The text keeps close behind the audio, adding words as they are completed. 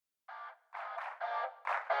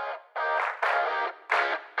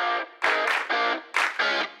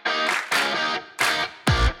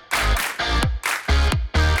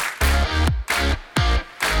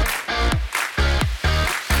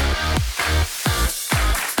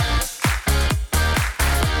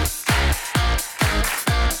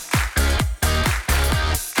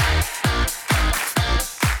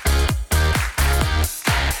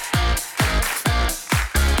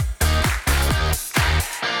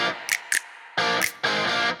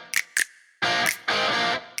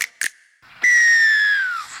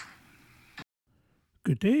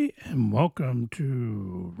day and welcome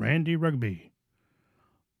to Randy Rugby.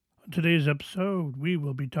 On today's episode, we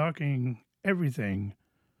will be talking everything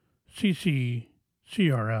CCCRL.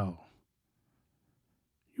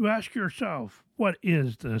 You ask yourself, what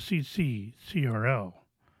is the CCCRL?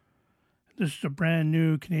 This is a brand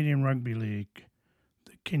new Canadian Rugby League,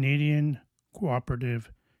 the Canadian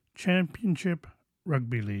Cooperative Championship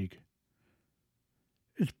Rugby League.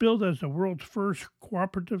 It's billed as the world's first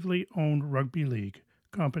cooperatively owned rugby league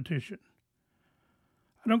competition.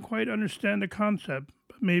 I don't quite understand the concept,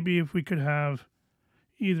 but maybe if we could have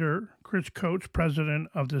either Chris Coates, president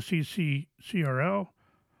of the CCCRL,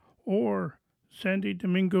 or Sandy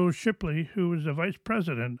Domingo Shipley, who is the vice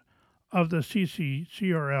president of the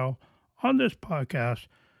CCCRL, on this podcast,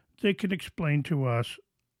 they can explain to us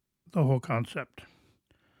the whole concept.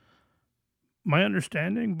 My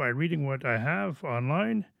understanding, by reading what I have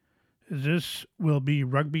online, is this will be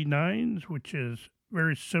Rugby Nines, which is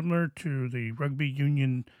very similar to the Rugby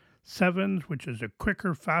Union Sevens, which is a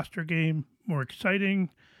quicker, faster game, more exciting,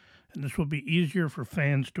 and this will be easier for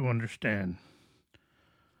fans to understand.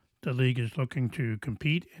 The league is looking to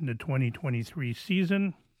compete in the 2023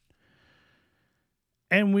 season,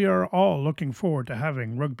 and we are all looking forward to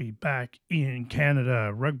having rugby back in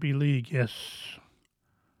Canada. Rugby League, yes.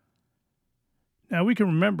 Now, we can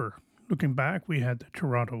remember, looking back, we had the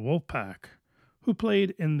Toronto Wolfpack, who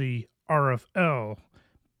played in the RFL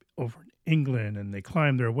over in England, and they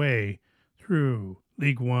climbed their way through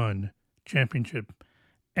League One, Championship,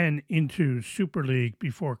 and into Super League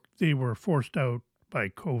before they were forced out by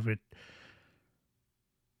COVID.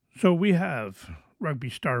 So we have Rugby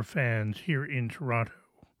Star fans here in Toronto,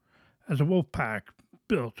 as the Wolfpack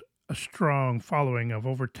built a strong following of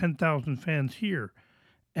over 10,000 fans here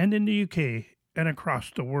and in the UK and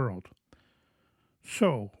across the world.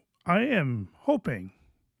 So I am hoping,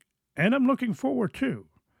 and I'm looking forward to,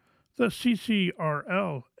 the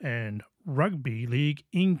CCRL and Rugby League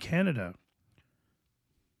in Canada.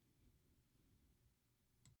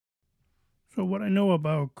 So what I know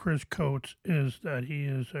about Chris Coates is that he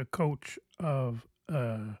is a coach of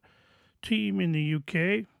a team in the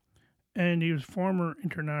UK, and he was former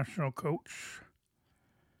international coach.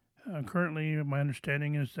 Currently, my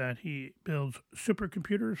understanding is that he builds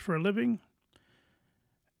supercomputers for a living,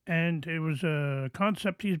 and it was a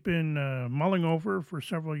concept he's been mulling over for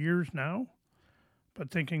several years now,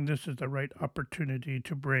 but thinking this is the right opportunity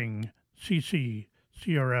to bring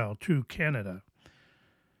CCCRL to Canada.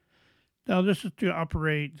 Now, this is to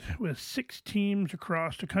operate with 6 teams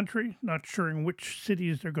across the country. Not sure in which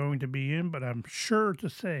cities they're going to be in, but I'm sure to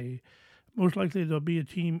say most likely there'll be a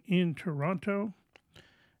team in Toronto.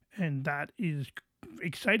 And that is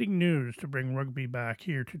exciting news to bring rugby back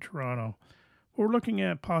here to Toronto. We're looking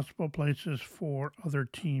at possible places for other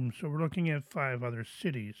teams. So we're looking at 5 other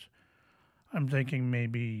cities. I'm thinking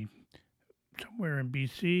maybe somewhere in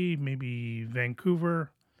BC, maybe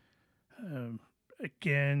Vancouver.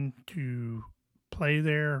 Again, to play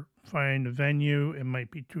there, find a venue, it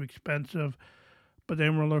might be too expensive. But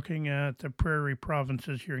then we're looking at the prairie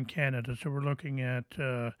provinces here in Canada. So we're looking at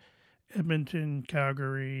Edmonton,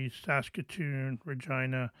 Calgary, Saskatoon,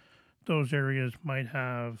 Regina. Those areas might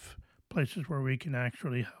have places where we can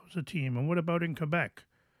actually house a team. And what about in Quebec?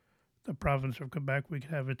 The province of Quebec, we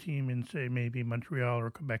could have a team in, say, maybe Montreal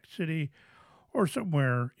or Quebec City or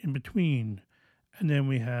somewhere in between. And then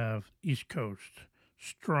we have East Coast,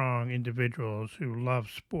 strong individuals who love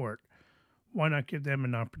sport. Why not give them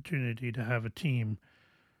an opportunity to have a team?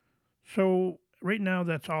 So right now,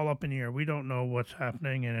 that's all up in the air. We don't know what's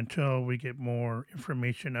happening, and until we get more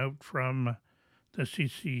information out from the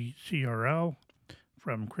CCCRL,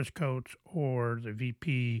 from Chris Coates or the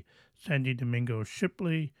VP, Sandy Domingo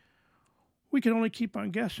Shipley, we can only keep on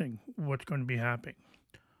guessing what's going to be happening.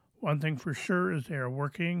 One thing for sure is they are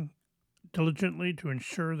working diligently to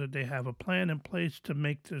ensure that they have a plan in place to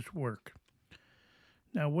make this work.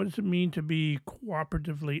 Now, what does it mean to be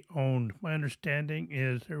cooperatively owned? My understanding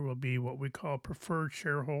is there will be what we call preferred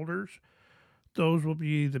shareholders. Those will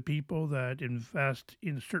be the people that invest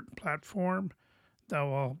in a certain platform.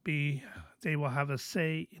 They will have a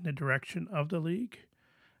say in the direction of the league.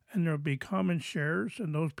 And there will be common shares,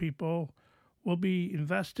 and those people will be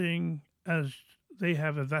investing as they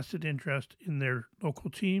have a vested interest in their local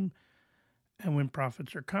team. And when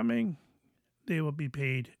profits are coming, they will be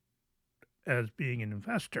paid as being an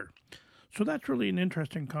investor. So that's really an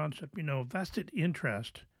interesting concept, vested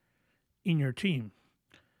interest in your team.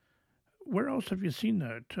 Where else have you seen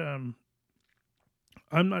that?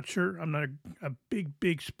 I'm not sure. I'm not a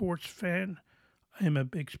big sports fan. I am a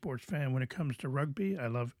big sports fan when it comes to rugby. I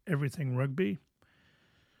love everything rugby.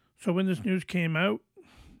 So when this news came out,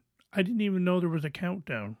 I didn't even know there was a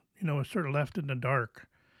countdown. I was sort of left in the dark.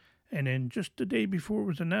 And then just the day before it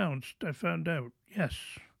was announced, I found out, yes,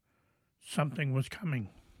 something was coming.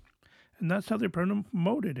 And that's how they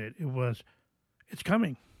promoted it. It's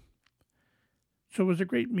coming. So it was a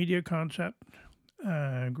great media concept,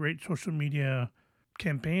 great social media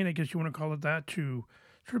campaign, I guess you want to call it that, to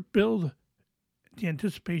sort of build the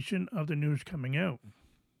anticipation of the news coming out.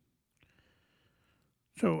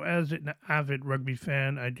 So, as an avid rugby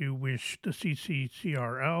fan, I do wish the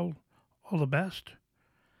CCCRL all the best.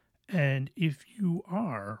 And if you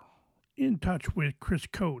are in touch with Chris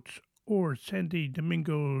Coates or Sandy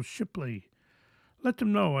Domingo Shipley, let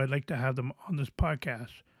them know I'd like to have them on this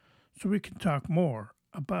podcast so we can talk more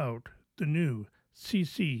about the new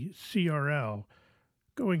CCCRL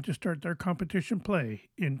going to start their competition play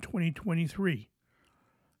in 2023.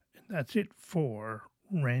 And that's it for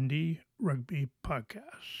Randy Rugby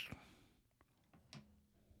Podcast.